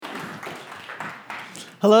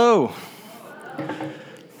Hello.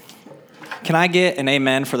 Can I get an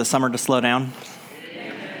amen for the summer to slow down?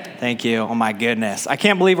 Amen. Thank you. Oh my goodness. I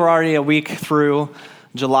can't believe we're already a week through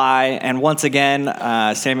July. And once again,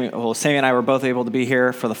 Sammy and I were both able to be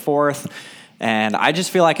here for the 4th. And I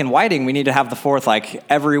just feel like in Whiting, we need to have the 4th like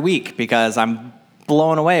every week because I'm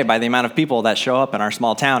blown away by the amount of people that show up in our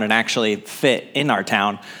small town and actually fit in our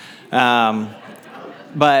town.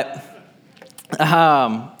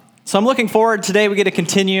 So I'm looking forward. Today we get to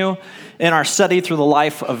continue in our study through the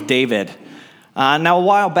life of David. Now, a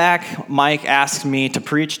while back, Mike asked me to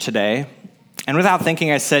preach today, and without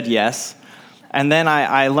thinking, I said yes. And then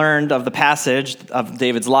I learned of the passage of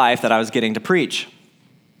David's life that I was getting to preach.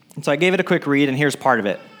 And so I gave it a quick read, and here's part of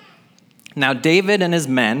it. Now, David and his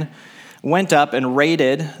men went up and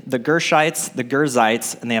raided the Gershites, the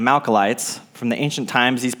Girzites, and the Amalekites. From the ancient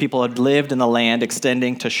times, these people had lived in the land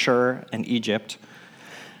extending to Shur and Egypt.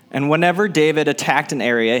 And whenever David attacked an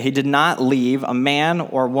area, he did not leave a man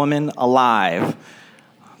or woman alive,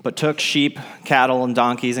 but took sheep, cattle, and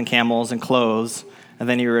donkeys, and camels, and clothes, and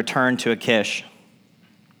then he returned to Achish.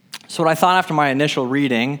 So what I thought after my initial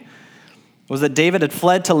reading was that David had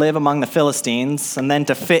fled to live among the Philistines, and then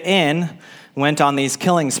to fit in, went on these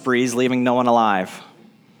killing sprees, leaving no one alive.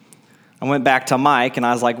 I went back to Mike, and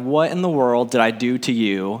I was like, what in the world did I do to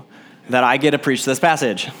you that I get to preach this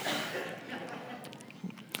passage?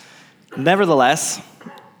 Nevertheless,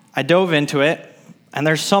 I dove into it, and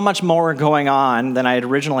there's so much more going on than I had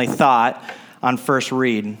originally thought on first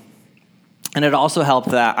read. And it also helped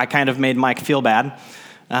that I kind of made Mike feel bad.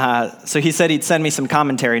 So he said he'd send me some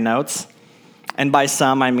commentary notes. And by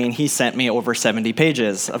some, I mean he sent me over 70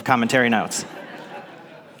 pages of commentary notes.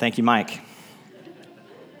 Thank you, Mike.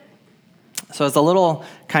 So as a little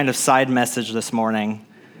kind of side message this morning,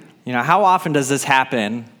 how often does this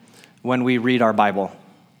happen when we read our Bible?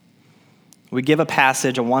 We give a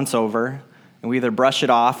passage a once-over, and we either brush it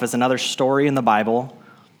off as another story in the Bible,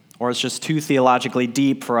 or it's just too theologically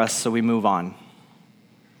deep for us, so we move on.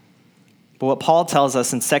 But what Paul tells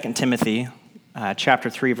us in 2 Timothy chapter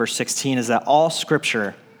 3, verse 16, is that all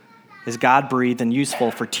Scripture is God-breathed and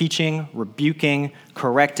useful for teaching, rebuking,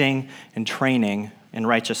 correcting, and training in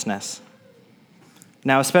righteousness.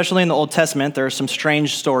 Now, especially in the Old Testament, there are some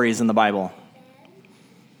strange stories in the Bible.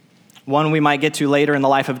 One we might get to later in the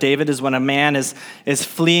life of David is when a man is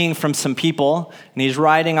fleeing from some people, and he's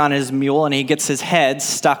riding on his mule, and he gets his head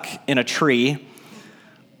stuck in a tree.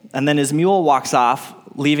 And then his mule walks off,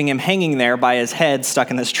 leaving him hanging there by his head stuck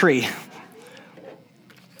in this tree.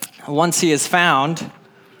 Once he is found,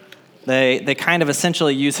 they kind of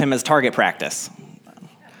essentially use him as target practice.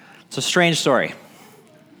 It's a strange story.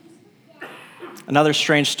 Another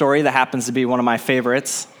strange story that happens to be one of my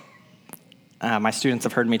favorites, my students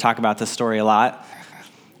have heard me talk about this story a lot,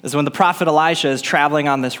 is when the prophet Elisha is traveling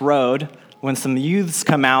on this road, when some youths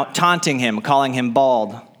come out taunting him, calling him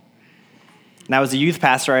bald. Now, as a youth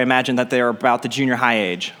pastor, I imagine that they are about the junior high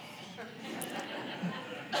age.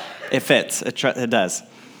 It fits. It does.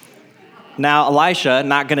 Now, Elisha,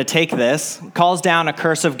 not going to take this, calls down a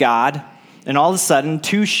curse of God, and all of a sudden,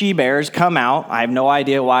 2 she-bears come out. I have no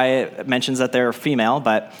idea why it mentions that they're female,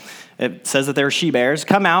 but it says that they're she-bears,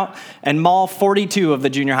 come out and maul 42 of the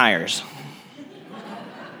junior hires.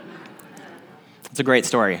 It's a great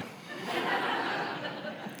story.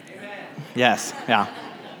 Yes, yeah,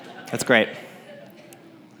 that's great.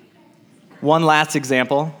 One last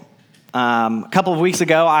example. A couple of weeks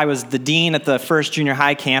ago, I was the dean at the first junior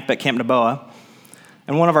high camp at Camp Naboa,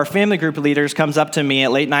 and one of our family group leaders comes up to me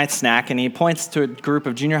at late night snack, and he points to a group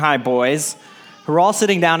of junior high boys who were all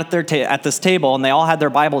sitting down at this table, and they all had their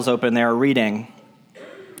Bibles open. They were reading.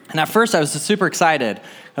 And at first, I was just super excited. I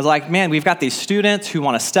was like, man, we've got these students who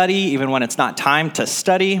want to study even when it's not time to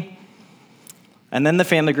study. And then the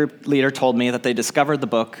family group leader told me that they discovered the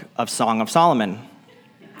book of Song of Solomon,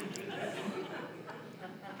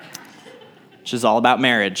 which is all about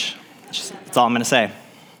marriage. That's all I'm going to say.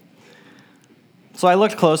 So I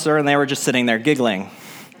looked closer, and they were just sitting there giggling.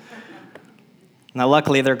 Now,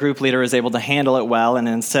 luckily, their group leader was able to handle it well, and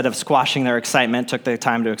instead of squashing their excitement, took the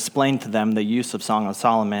time to explain to them the use of Song of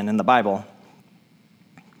Solomon in the Bible.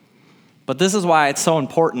 But this is why it's so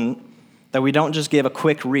important that we don't just give a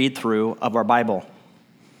quick read-through of our Bible,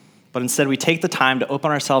 but instead we take the time to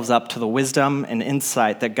open ourselves up to the wisdom and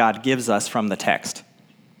insight that God gives us from the text.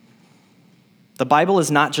 The Bible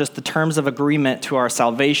is not just the terms of agreement to our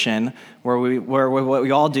salvation, where what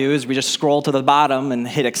we all do is we just scroll to the bottom and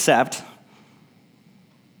hit accept.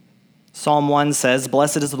 Psalm 1 says,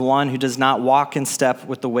 "Blessed is the one who does not walk in step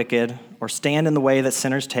with the wicked, or stand in the way that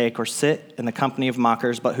sinners take, or sit in the company of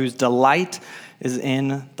mockers, but whose delight is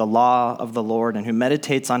in the law of the Lord, and who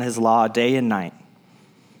meditates on his law day and night.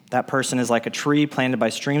 That person is like a tree planted by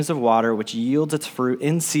streams of water, which yields its fruit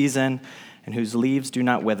in season, and whose leaves do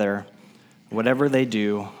not wither. Whatever they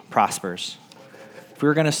do prospers. If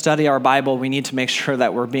we're going to study our Bible, we need to make sure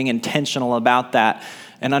that we're being intentional about that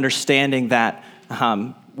and understanding that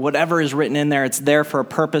whatever is written in there, it's there for a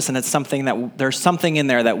purpose, and it's something that there's something in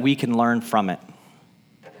there that we can learn from it.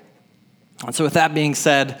 And so with that being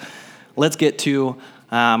said, let's get to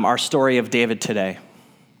our story of David today.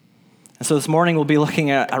 And so this morning we'll be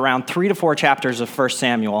looking at around 3 to 4 chapters of 1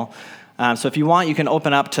 Samuel. So if you want, you can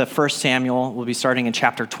open up to 1 Samuel. We'll be starting in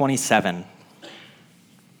chapter 27.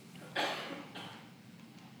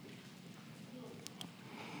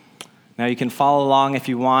 Now you can follow along if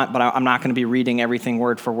you want, but I'm not going to be reading everything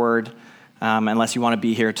word for word unless you want to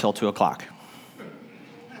be here till 2 o'clock.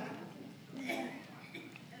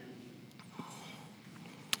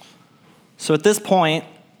 So at this point,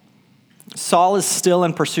 Saul is still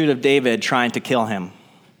in pursuit of David, trying to kill him.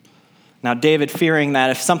 Now, David, fearing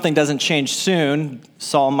that if something doesn't change soon,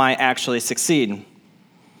 Saul might actually succeed.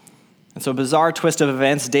 And so, bizarre twist of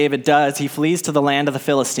events, David does. He flees to the land of the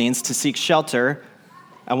Philistines to seek shelter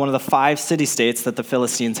at one of the 5 city-states that the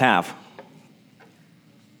Philistines have.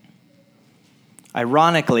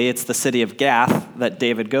 Ironically, it's the city of Gath that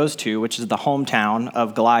David goes to, which is the hometown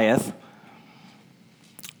of Goliath.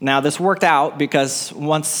 Now, this worked out because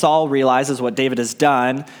once Saul realizes what David has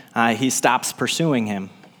done, he stops pursuing him.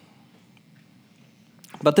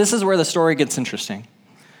 But this is where the story gets interesting.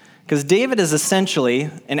 Because David is essentially,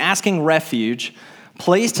 in asking refuge,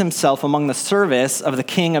 placed himself among the service of the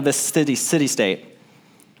king of this city-state.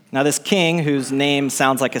 Now, this king, whose name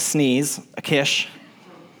sounds like a sneeze, Achish,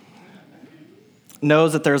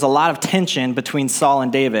 knows that there's a lot of tension between Saul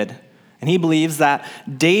and David. And he believes that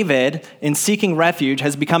David, in seeking refuge,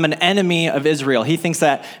 has become an enemy of Israel. He thinks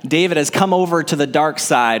that David has come over to the dark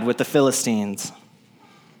side with the Philistines.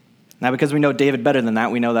 Now, because we know David better than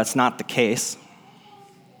that, we know that's not the case.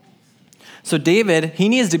 So David, he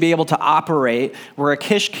needs to be able to operate where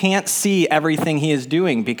Achish can't see everything he is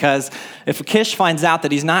doing, because if Achish finds out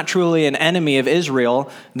that he's not truly an enemy of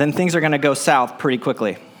Israel, then things are going to go south pretty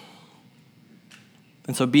quickly.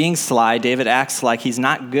 And so being sly, David acts like he's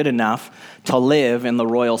not good enough to live in the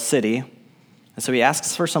royal city. And so he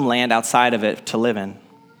asks for some land outside of it to live in.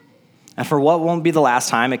 And for what won't be the last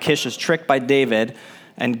time, Achish is tricked by David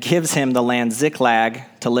and gives him the land Ziklag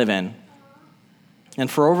to live in. And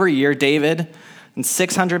for over a year, David and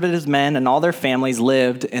 600 of his men and all their families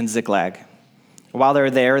lived in Ziklag. While they were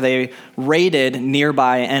there, they raided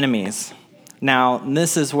nearby enemies. Now,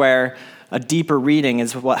 this is where a deeper reading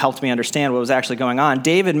is what helped me understand what was actually going on.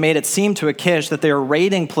 David made it seem to Achish that they were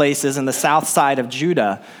raiding places in the south side of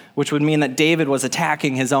Judah, which would mean that David was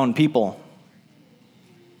attacking his own people.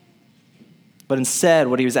 But instead,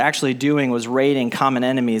 what he was actually doing was raiding common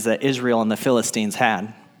enemies that Israel and the Philistines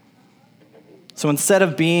had. So instead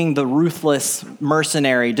of being the ruthless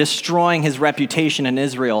mercenary, destroying his reputation in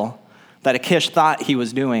Israel that Achish thought he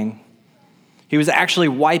was doing, he was actually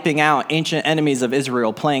wiping out ancient enemies of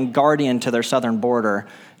Israel, playing guardian to their southern border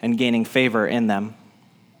and gaining favor in them.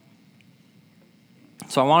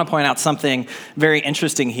 So I want to point out something very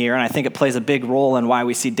interesting here, and I think it plays a big role in why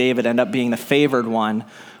we see David end up being the favored one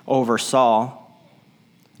over Saul.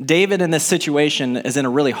 David in this situation is in a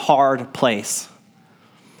really hard place.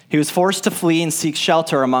 He was forced to flee and seek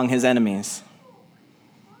shelter among his enemies.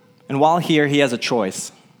 And while here, he has a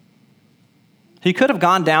choice. He could have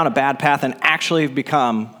gone down a bad path and actually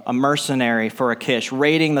become a mercenary for Achish,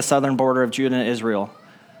 raiding the southern border of Judah and Israel.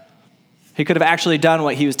 He could have actually done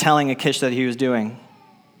what he was telling Achish that he was doing.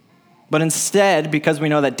 But instead, because we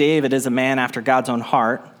know that David is a man after God's own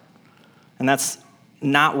heart, and that's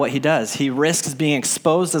not what he does. He risks being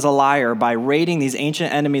exposed as a liar by raiding these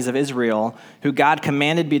ancient enemies of Israel, who God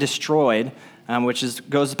commanded be destroyed, which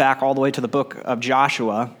goes back all the way to the book of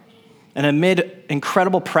Joshua. And amid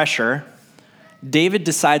incredible pressure, David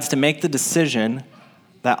decides to make the decision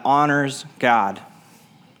that honors God.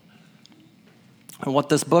 And what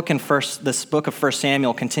this book of 1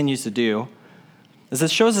 Samuel continues to do is it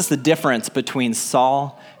shows us the difference between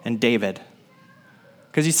Saul and David.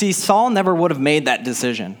 Because you see, Saul never would have made that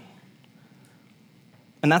decision.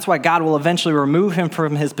 And that's why God will eventually remove him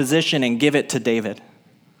from his position and give it to David.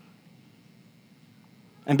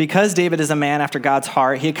 And because David is a man after God's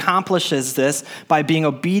heart, he accomplishes this by being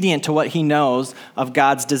obedient to what he knows of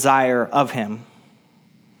God's desire of him.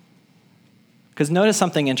 Because notice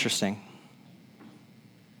something interesting.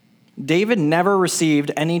 David never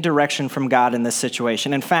received any direction from God in this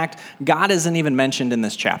situation. In fact, God isn't even mentioned in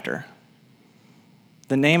this chapter.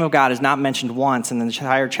 The name of God is not mentioned once in the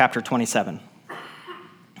entire chapter 27.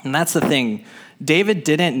 And that's the thing. David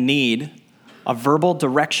didn't need a verbal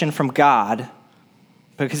direction from God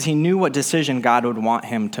because he knew what decision God would want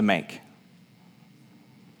him to make.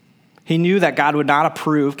 He knew that God would not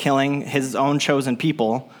approve killing his own chosen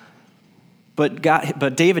people, but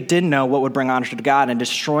David did know what would bring honor to God in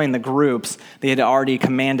destroying the groups they had already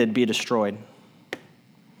commanded be destroyed.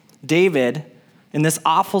 David, in this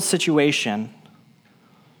awful situation,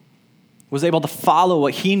 was able to follow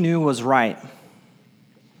what he knew was right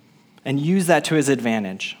and use that to his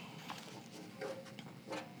advantage.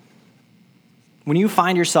 When you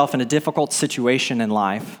find yourself in a difficult situation in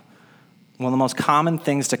life, one of the most common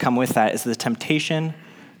things to come with that is the temptation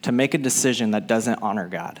to make a decision that doesn't honor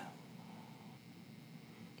God.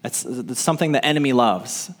 It's something the enemy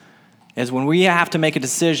loves, is when we have to make a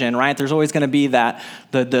decision, right? There's always going to be that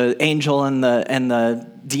the angel and the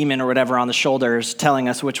demon or whatever on the shoulders telling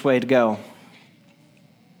us which way to go.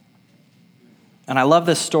 And I love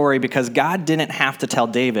this story because God didn't have to tell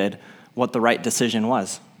David what the right decision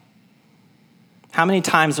was. How many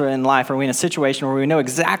times in life are we in a situation where we know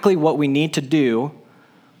exactly what we need to do,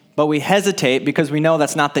 but we hesitate because we know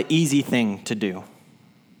that's not the easy thing to do?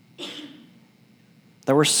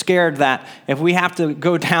 That we're scared that if we have to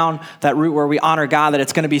go down that route where we honor God, that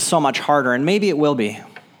it's going to be so much harder, and maybe it will be.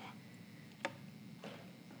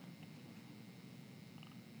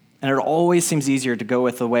 And it always seems easier to go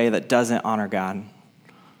with the way that doesn't honor God.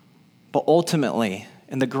 But ultimately,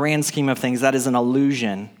 in the grand scheme of things, that is an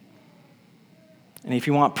illusion. And if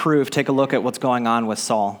you want proof, take a look at what's going on with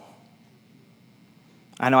Saul.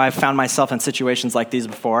 I know I've found myself in situations like these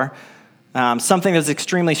before. Something that was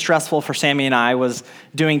extremely stressful for Sammy and I was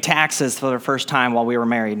doing taxes for the first time while we were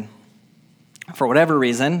married. For whatever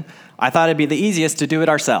reason, I thought it'd be the easiest to do it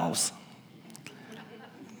ourselves.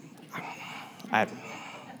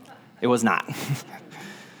 It was not.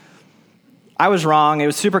 I was wrong. It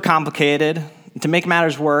was super complicated. To make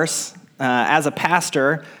matters worse, as a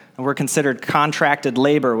pastor, we're considered contracted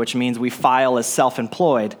labor, which means we file as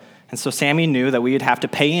self-employed. And so Sammy knew that we would have to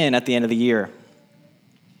pay in at the end of the year.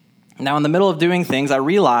 Now, in the middle of doing things, I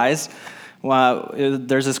realized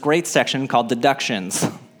there's this great section called deductions.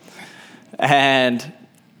 And,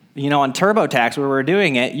 on TurboTax, where we're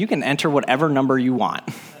doing it, you can enter whatever number you want.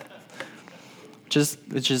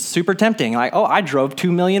 Which is super tempting. Like, oh, I drove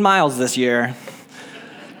 2 million miles this year.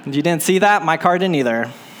 You didn't see that? My car didn't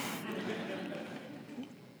either.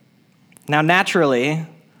 Now, naturally,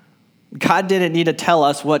 God didn't need to tell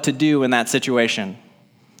us what to do in that situation.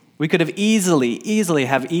 We could have easily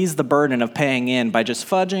have eased the burden of paying in by just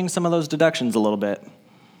fudging some of those deductions a little bit.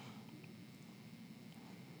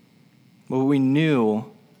 But we knew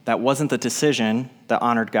that wasn't the decision that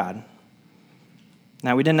honored God.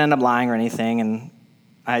 Now, we didn't end up lying or anything, and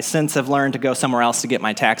I since have learned to go somewhere else to get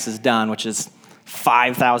my taxes done, which is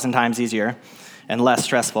 5,000 times easier and less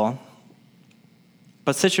stressful.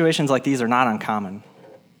 But situations like these are not uncommon.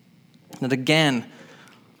 And again,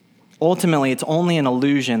 ultimately, it's only an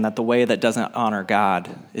illusion that the way that doesn't honor God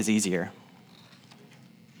is easier.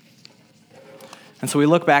 And so we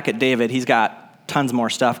look back at David. He's got tons more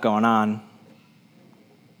stuff going on.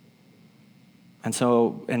 And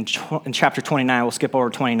so in chapter 29, we'll skip over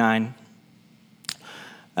 29.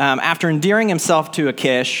 After endearing himself to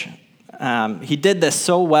Achish, he did this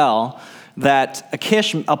so well that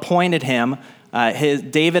Achish appointed him,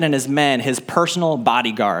 David and his men, his personal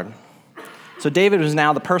bodyguard. So David was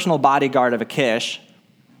now the personal bodyguard of Achish.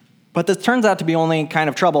 But this turns out to be only kind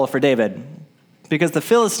of trouble for David, because the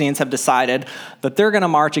Philistines have decided that they're going to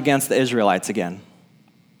march against the Israelites again.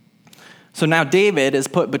 So now David is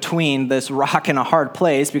put between this rock and a hard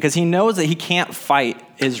place because he knows that he can't fight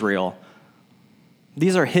Israel.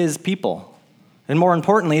 These are his people. And more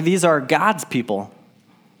importantly, these are God's people.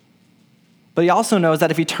 But he also knows that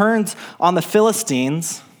if he turns on the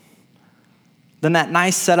Philistines, then that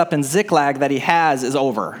nice setup in Ziklag that he has is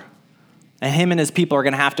over. And him and his people are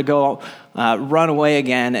going to have to go run away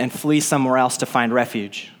again and flee somewhere else to find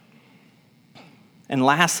refuge. And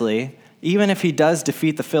lastly, even if he does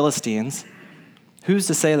defeat the Philistines, who's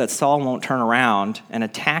to say that Saul won't turn around and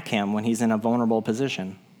attack him when he's in a vulnerable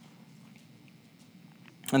position?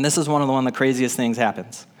 And this is one of the craziest things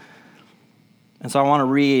happens. And so I want to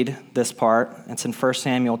read this part. It's in 1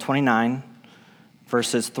 Samuel 29,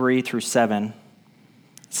 verses 3 through 7.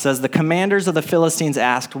 It says, "The commanders of the Philistines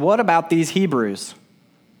asked, 'What about these Hebrews?'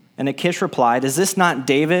 And Achish replied, 'Is this not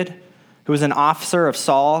David, who was an officer of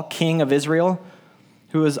Saul, king of Israel,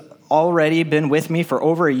 who was already been with me for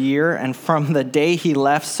over a year, and from the day he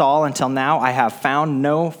left Saul until now, I have found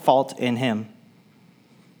no fault in him."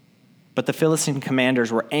 But the Philistine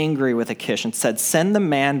commanders were angry with Achish and said, "Send the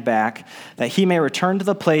man back that he may return to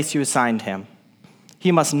the place you assigned him.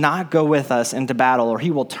 He must not go with us into battle, or he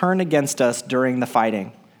will turn against us during the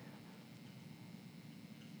fighting.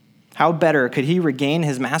 How better could he regain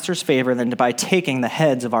his master's favor than by taking the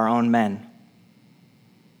heads of our own men?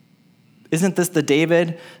 Isn't this the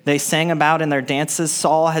David they sang about in their dances?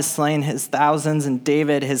 Saul has slain his thousands and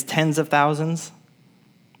David his tens of thousands."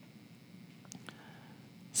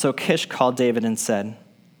 So Kish called David and said,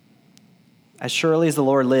 "As surely as the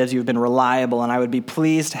Lord lives, you have been reliable, and I would be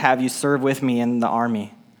pleased to have you serve with me in the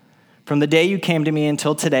army. From the day you came to me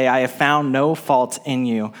until today, I have found no fault in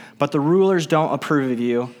you, but the rulers don't approve of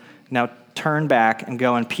you. Now turn back and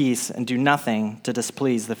go in peace and do nothing to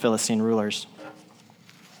displease the Philistine rulers."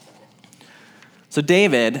 So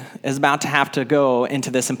David is about to have to go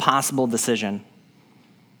into this impossible decision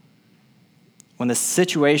when the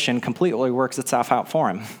situation completely works itself out for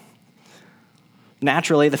him.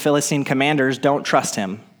 Naturally, the Philistine commanders don't trust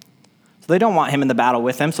him. So they don't want him in the battle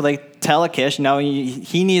with them. So they tell Achish, no,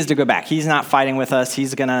 he needs to go back. He's not fighting with us.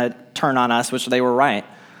 He's going to turn on us, which they were right.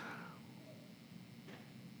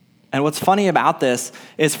 And what's funny about this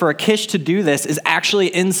is for Achish to do this is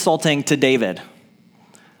actually insulting to David.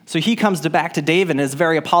 So he comes back to David and is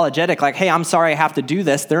very apologetic, like, "Hey, I'm sorry I have to do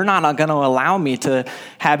this. They're not going to allow me to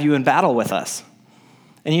have you in battle with us."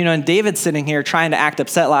 And, and David's sitting here trying to act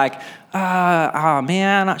upset like,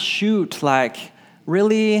 man, shoot, like,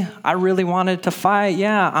 really? I really wanted to fight?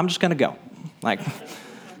 Yeah, I'm just going to go. Like,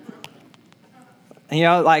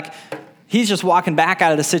 he's just walking back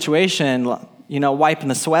out of the situation, wiping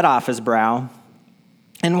the sweat off his brow.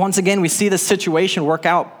 And once again, we see the situation work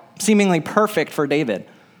out seemingly perfect for David.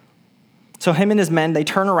 So him and his men, they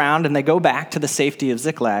turn around and they go back to the safety of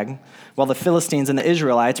Ziklag while the Philistines and the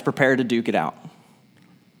Israelites prepare to duke it out.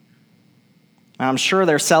 And I'm sure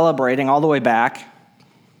they're celebrating all the way back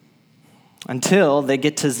until they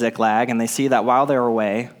get to Ziklag and they see that while they're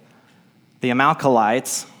away, the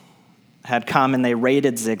Amalekites had come and they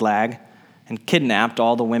raided Ziklag and kidnapped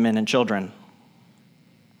all the women and children.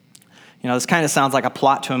 This kind of sounds like a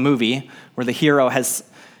plot to a movie where the hero has,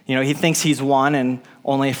 he thinks he's won and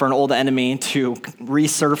only for an old enemy to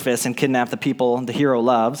resurface and kidnap the people the hero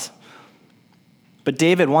loves. But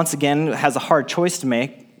David, once again, has a hard choice to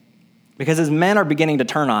make because his men are beginning to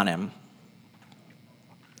turn on him.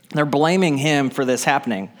 They're blaming him for this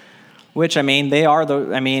happening, which,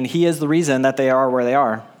 he is the reason that they are where they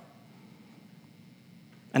are.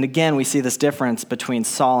 And again, we see this difference between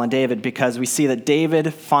Saul and David because we see that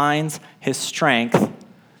David finds his strength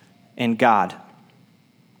in God.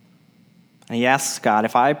 And he asks God,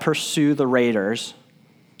 "If I pursue the raiders,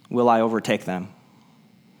 will I overtake them?"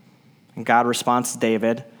 And God responds to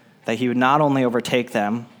David that he would not only overtake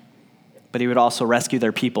them, but he would also rescue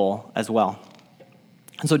their people as well.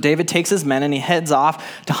 And so David takes his men and he heads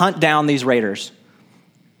off to hunt down these raiders.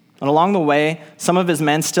 And along the way, some of his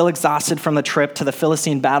men, still exhausted from the trip to the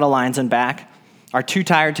Philistine battle lines and back, are too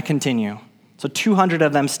tired to continue. So 200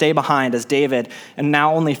 of them stay behind as David, and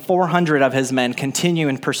now only 400 of his men continue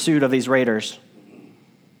in pursuit of these raiders.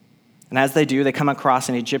 And as they do, they come across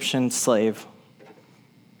an Egyptian slave,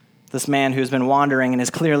 this man who's been wandering and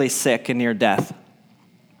is clearly sick and near death.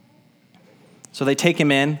 So they take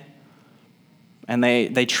him in, and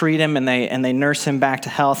they treat him, and they nurse him back to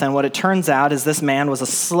health. And what it turns out is this man was a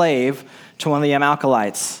slave to one of the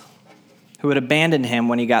Amalekites who had abandoned him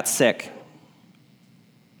when he got sick.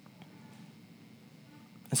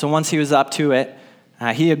 And so once he was up to it,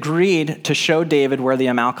 he agreed to show David where the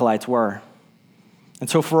Amalekites were. And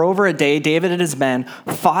so for over a day, David and his men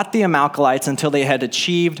fought the Amalekites until they had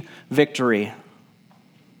achieved victory.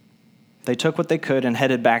 They took what they could and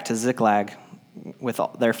headed back to Ziklag with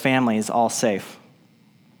their families all safe.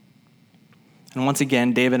 And once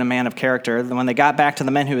again, David, a man of character, when they got back to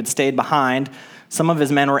the men who had stayed behind, some of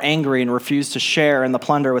his men were angry and refused to share in the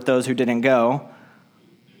plunder with those who didn't go.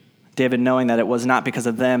 David, knowing that it was not because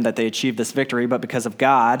of them that they achieved this victory, but because of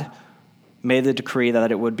God, made the decree that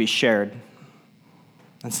it would be shared.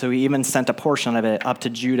 And so he even sent a portion of it up to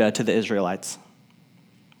Judah to the Israelites.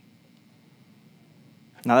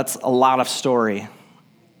 Now that's a lot of story.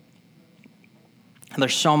 And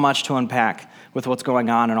there's so much to unpack with what's going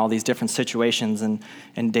on in all these different situations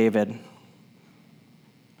in David.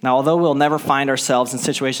 Now, although we'll never find ourselves in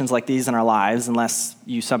situations like these in our lives, unless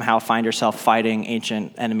you somehow find yourself fighting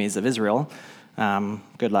ancient enemies of Israel,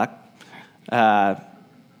 good luck,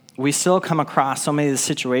 we still come across so many of the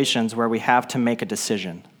situations where we have to make a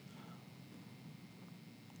decision.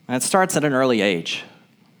 And it starts at an early age.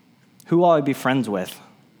 Who will I be friends with?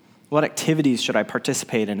 What activities should I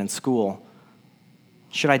participate in school?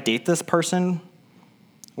 Should I date this person?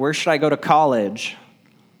 Where should I go to college?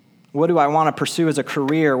 What do I want to pursue as a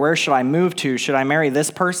career? Where should I move to? Should I marry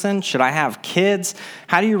this person? Should I have kids?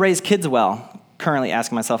 How do you raise kids well? Currently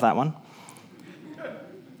asking myself that one.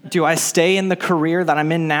 Do I stay in the career that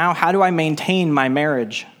I'm in now? How do I maintain my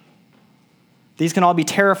marriage? These can all be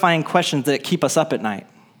terrifying questions that keep us up at night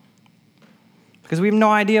because we have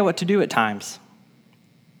no idea what to do at times.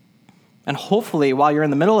 And hopefully, while you're in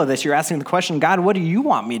the middle of this, you're asking the question, God, what do you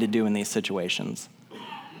want me to do in these situations?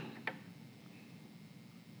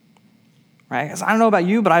 Right? Because I don't know about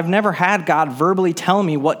you, but I've never had God verbally tell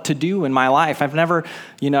me what to do in my life. I've never,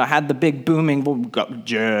 had the big booming, well,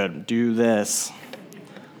 Jed, do this.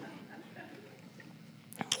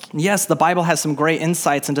 Yes, the Bible has some great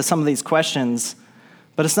insights into some of these questions,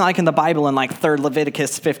 but it's not like in the Bible in 3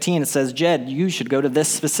 Leviticus 15, it says, Jed, you should go to this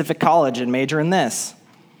specific college and major in this.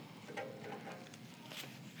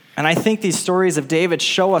 And I think these stories of David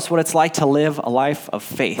show us what it's like to live a life of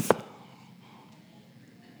faith.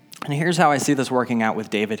 And here's how I see this working out with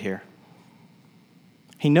David here.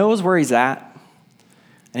 He knows where he's at,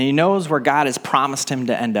 and he knows where God has promised him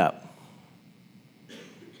to end up.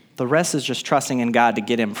 The rest is just trusting in God to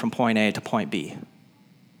get him from point A to point B.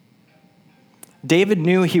 David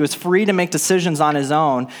knew he was free to make decisions on his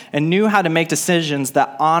own and knew how to make decisions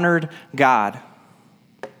that honored God.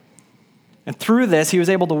 And through this, he was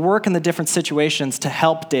able to work in the different situations to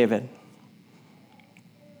help David.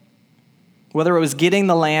 Whether it was getting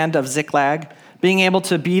the land of Ziklag, being able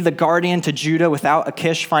to be the guardian to Judah without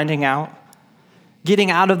Achish finding out, getting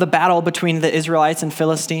out of the battle between the Israelites and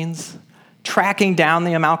Philistines, tracking down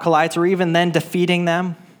the Amalekites, or even then defeating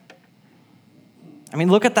them. I mean,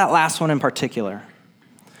 look at that last one in particular.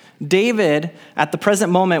 David, at the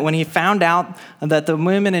present moment, when he found out that the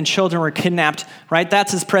women and children were kidnapped, right,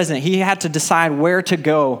 that's his present. He had to decide where to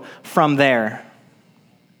go from there.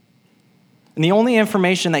 And the only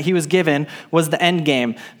information that he was given was the end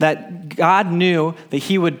game, that God knew that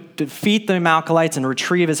he would defeat the Amalekites and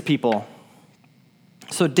retrieve his people.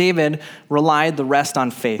 So David relied the rest on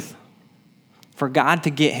faith for God to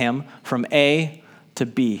get him from A to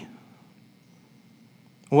B.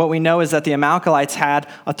 What we know is that the Amalekites had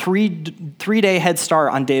a three-day head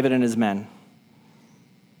start on David and his men.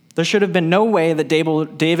 There should have been no way that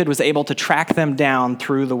David was able to track them down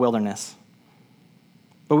through the wilderness.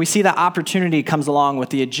 But we see that opportunity comes along with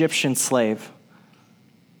the Egyptian slave.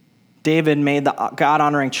 David made the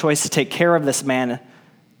God-honoring choice to take care of this man,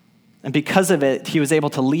 and because of it, he was able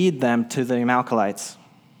to lead them to the Amalekites.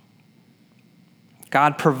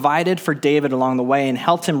 God provided for David along the way and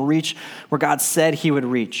helped him reach where God said he would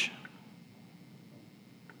reach.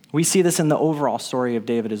 We see this in the overall story of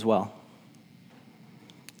David as well.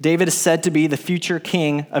 David is said to be the future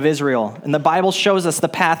king of Israel, and the Bible shows us the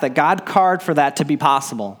path that God carved for that to be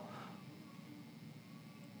possible.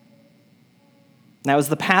 Now, is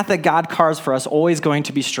the path that God carves for us always going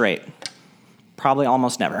to be straight? Probably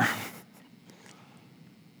almost never.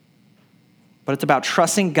 But it's about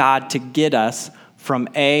trusting God to get us from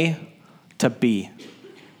A to B.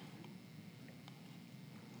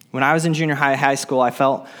 When I was in junior high school, I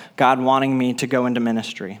felt God wanting me to go into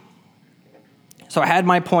ministry. So I had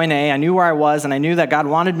my point A, I knew where I was, and I knew that God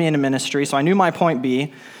wanted me into ministry, so I knew my point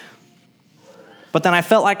B. But then I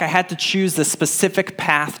felt like I had to choose the specific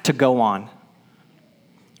path to go on.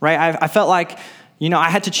 Right? I felt like, I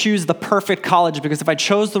had to choose the perfect college, because if I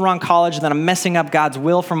chose the wrong college, then I'm messing up God's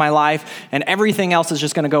will for my life, and everything else is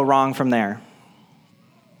just going to go wrong from there.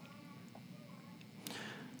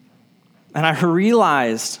 And I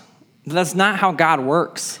realized that that's not how God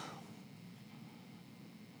works.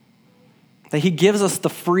 That he gives us the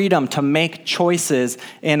freedom to make choices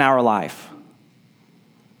in our life.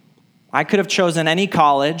 I could have chosen any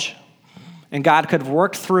college, and God could have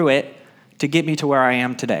worked through it to get me to where I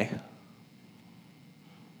am today.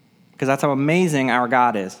 Because that's how amazing our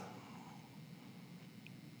God is.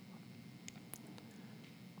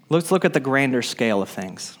 Let's look at the grander scale of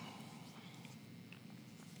things.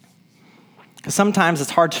 Because sometimes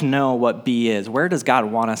it's hard to know what B is. Where does God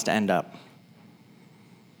want us to end up?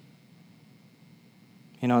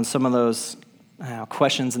 And some of those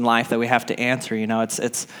questions in life that we have to answer,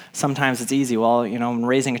 it's sometimes it's easy. Well, when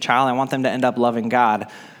raising a child, I want them to end up loving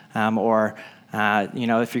God. Or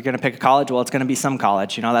if you're going to pick a college, well, it's going to be some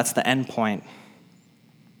college. That's the end point.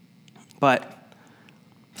 But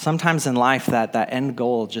sometimes in life, that end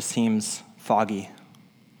goal just seems foggy.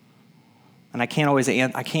 And I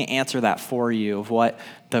can't answer that for you of what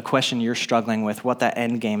the question you're struggling with, what that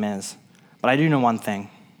end game is. But I do know one thing.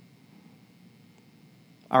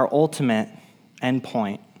 our ultimate end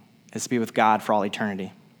point is to be with God for all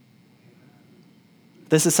eternity.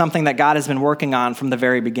 This is something that God has been working on from the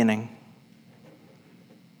very beginning.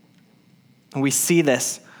 And we see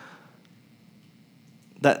this,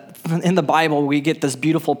 that in the Bible, we get this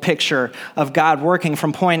beautiful picture of God working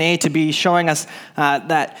from point A to B, showing us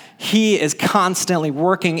that he is constantly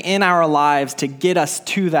working in our lives to get us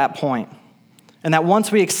to that point. And that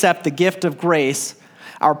once we accept the gift of grace,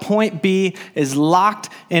 our point B is locked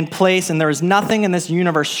in place, and there is nothing in this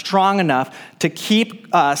universe strong enough to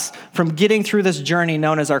keep us from getting through this journey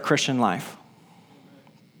known as our Christian life.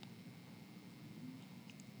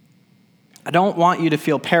 I don't want you to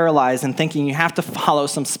feel paralyzed and thinking you have to follow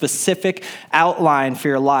some specific outline for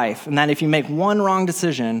your life, and that if you make one wrong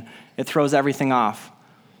decision, it throws everything off.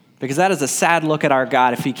 Because that is a sad look at our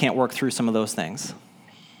God if he can't work through some of those things.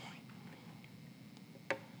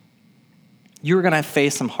 You're going to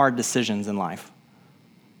face some hard decisions in life.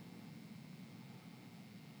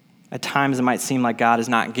 At times, it might seem like God is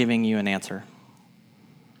not giving you an answer.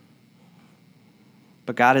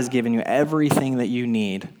 But God has given you everything that you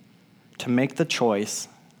need to make the choice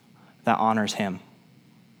that honors him.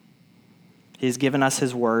 He's given us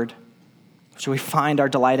his word, which we find our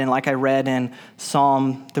delight in. Like I read in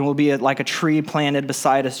Psalm, then we'll be like a tree planted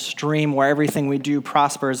beside a stream where everything we do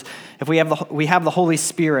prospers. If we have the Holy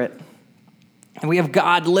Spirit, and we have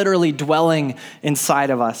God literally dwelling inside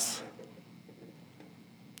of us.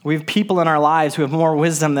 We have people in our lives who have more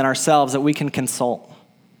wisdom than ourselves that we can consult.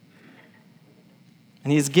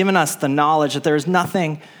 And he's given us the knowledge that there's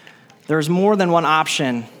more than one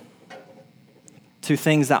option to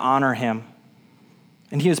things that honor him.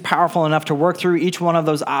 And he is powerful enough to work through each one of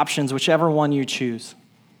those options, whichever one you choose.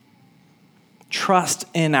 Trust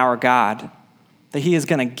in our God that he is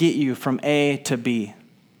going to get you from A to B.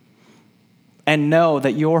 And know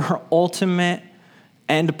that your ultimate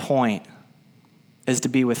end point is to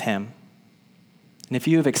be with him. And if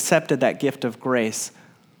you have accepted that gift of grace,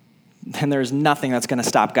 then there's nothing that's going to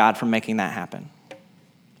stop God from making that happen.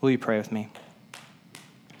 Will you pray with me?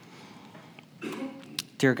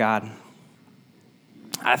 Dear God,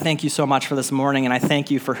 I thank you so much for this morning, and I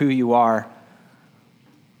thank you for who you are.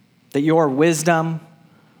 That your wisdom,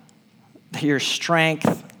 that your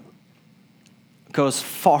strength goes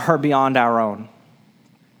far beyond our own.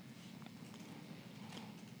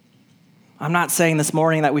 I'm not saying this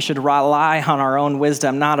morning that we should rely on our own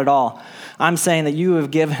wisdom, not at all. I'm saying that you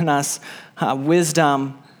have given us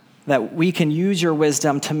wisdom, that we can use your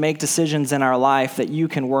wisdom to make decisions in our life that you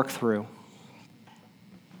can work through.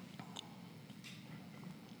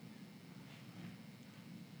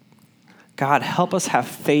 God, help us have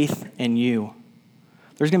faith in you.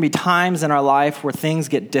 There's going to be times in our life where things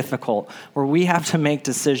get difficult, where we have to make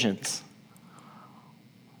decisions.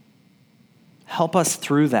 Help us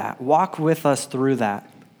through that. Walk with us through that.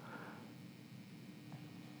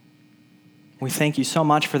 We thank you so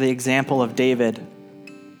much for the example of David,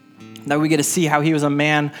 that we get to see how he was a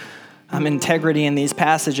man of integrity in these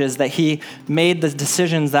passages, that he made the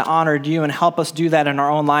decisions that honored you, and help us do that in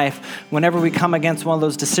our own life. Whenever we come against one of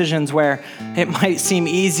those decisions where it might seem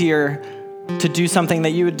easier to do something that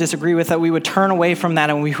you would disagree with, that we would turn away from that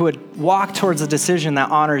and we would walk towards a decision that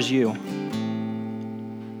honors you.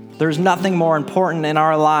 There's nothing more important in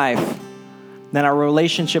our life than our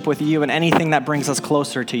relationship with you and anything that brings us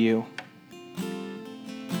closer to you.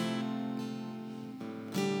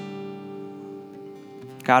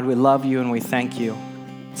 God, we love you and we thank you.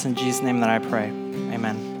 It's in Jesus' name that I pray.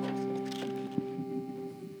 Amen.